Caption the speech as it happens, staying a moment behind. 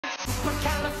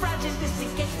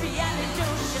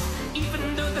supercalifragilisticexpialidocious.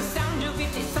 Even though the sound of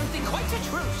it is something quite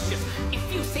atrocious,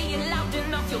 if you say it loud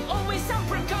enough, you'll always sound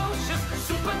precocious.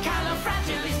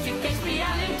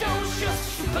 Supercalifragilisticexpialidocious.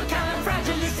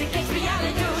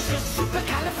 Supercalifragilisticexpialidocious.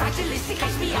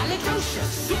 Supercalifragilisticexpialidocious.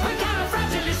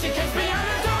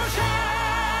 Supercalifragilisticexpialidocious.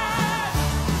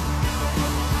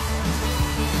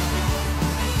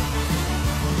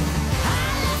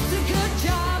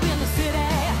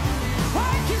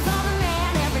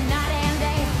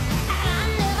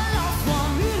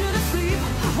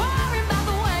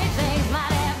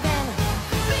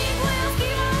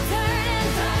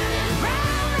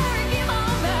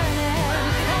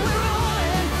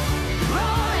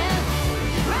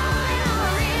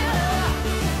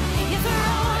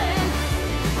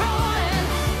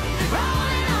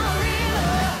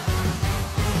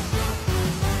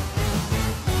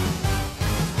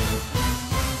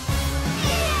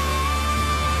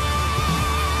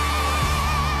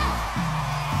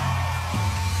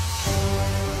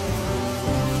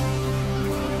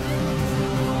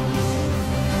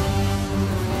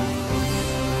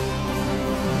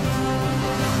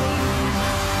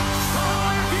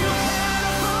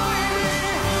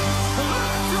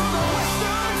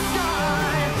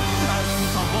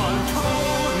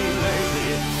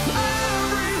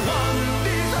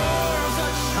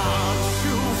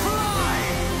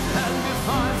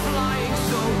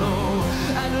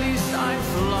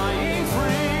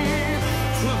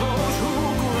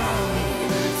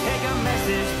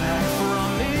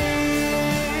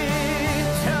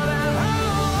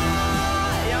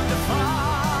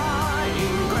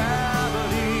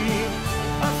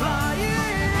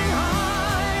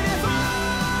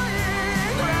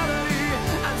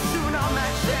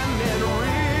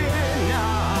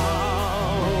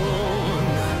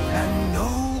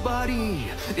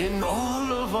 In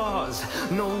all of Oz,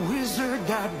 no wizard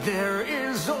that there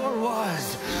is or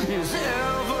was is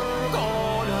ever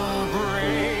gonna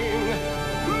bring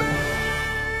me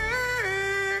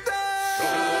down. So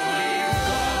we've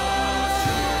got to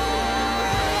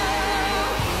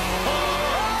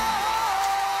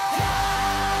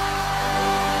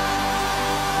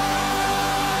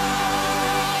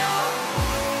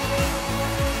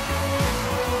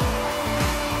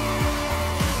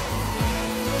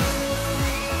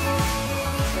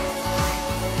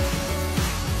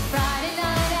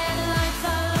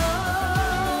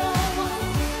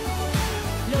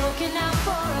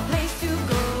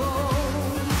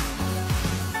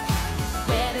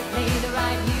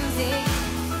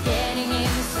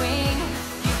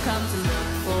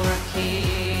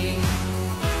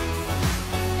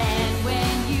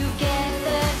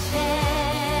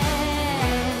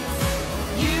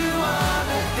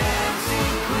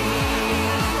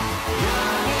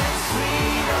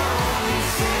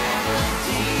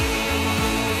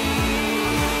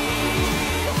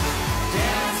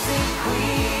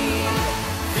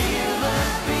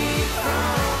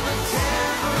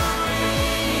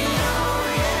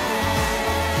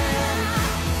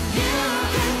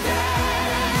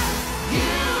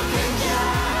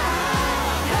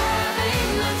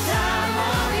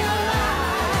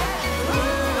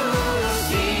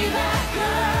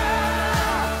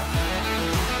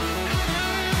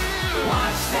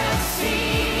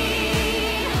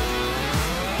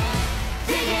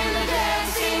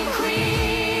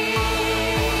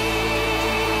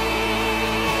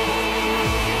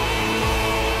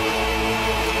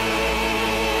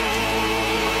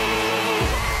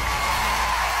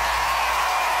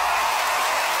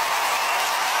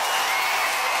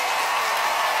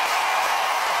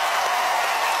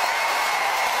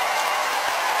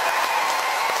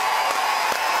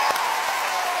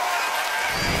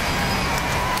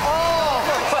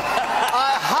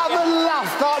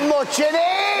In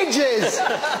ages.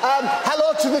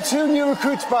 Hello to the two new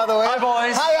recruits, by the way. Hi,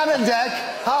 boys. Hi, Anna and Dec.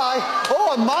 Hi.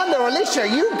 Oh, Amanda, Alicia,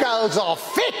 you girls are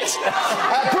fit.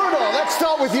 Bruno, let's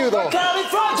start with you, though.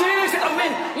 I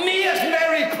mean, me as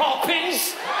Mary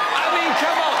Poppins? I mean,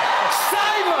 come on.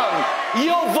 Simon,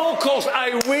 your vocals,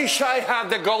 I wish I had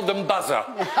the golden buzzer.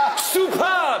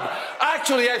 Superb.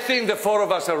 Actually, I think the four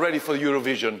of us are ready for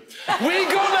Eurovision. We're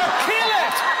gonna kill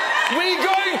it. We're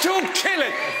going to kill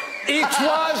it. It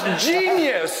was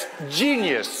genius.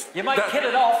 Genius. You might kill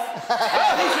it off.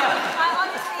 I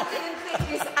honestly didn't think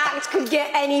this act could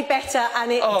get any better,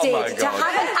 and it did. My God. To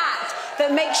have an act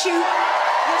that makes your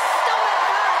stomach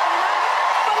hurt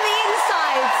from the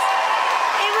insides.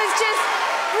 It was just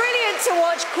brilliant to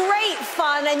watch, great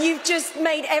fun, and you've just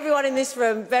made everyone in this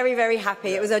room very, very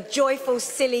happy. It was a joyful,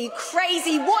 silly,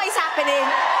 crazy, what is happening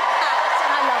act,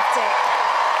 and I loved it.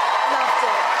 Loved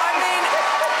it. I mean,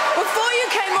 before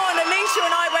Alicia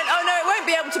and I went, oh no, it won't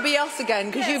be able to be us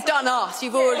again because you've done us.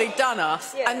 You've already done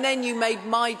us. Yeah. And then you made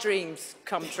my dreams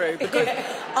come true because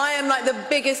I am like the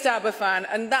biggest ABBA fan,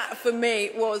 and that for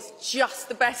me was just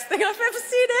the best thing I've ever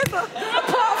seen ever.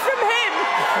 Apart from him,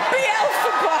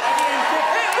 Beelzebub.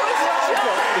 It was just...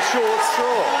 The short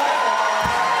straw.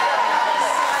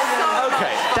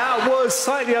 Okay, that was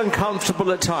slightly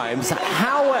uncomfortable at times.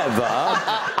 However,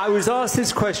 I was asked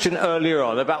this question earlier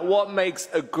on about what makes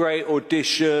a great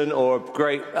audition or a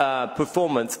great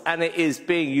performance, and it is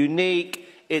being unique,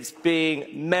 it's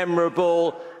being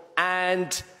memorable,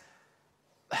 and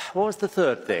what was the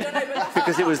third thing?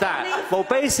 Because it was that. Well,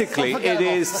 basically, it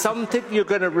is something you're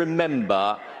going to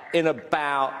remember in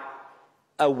about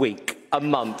a week, a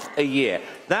month, a year.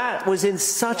 That was in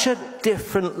such a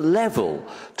different level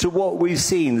to what we've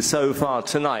seen so far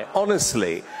tonight.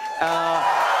 Honestly, it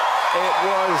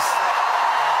was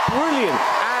brilliant.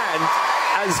 And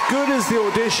as good as the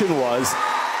audition was,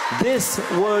 this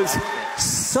was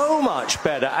so much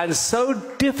better and so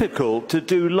difficult to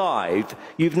do live,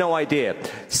 you've no idea.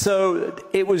 So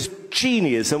it was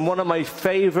genius and one of my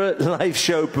favourite live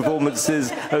show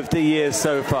performances of the year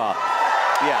so far.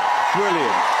 Yeah. Brilliant.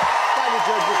 Thank you,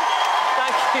 judges.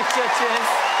 Thank you, judges.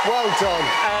 Well done.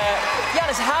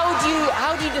 Yanis,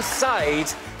 how do you decide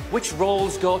which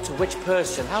roles go to which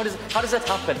person? How does that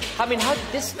happen? I mean, how did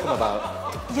this come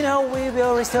about? You know, we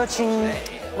were researching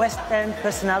West End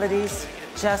personalities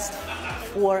just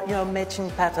for, you know, matching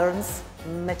patterns,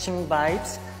 matching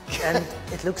vibes, and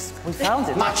we found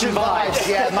it. Matching vibes,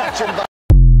 yeah, matching vibes.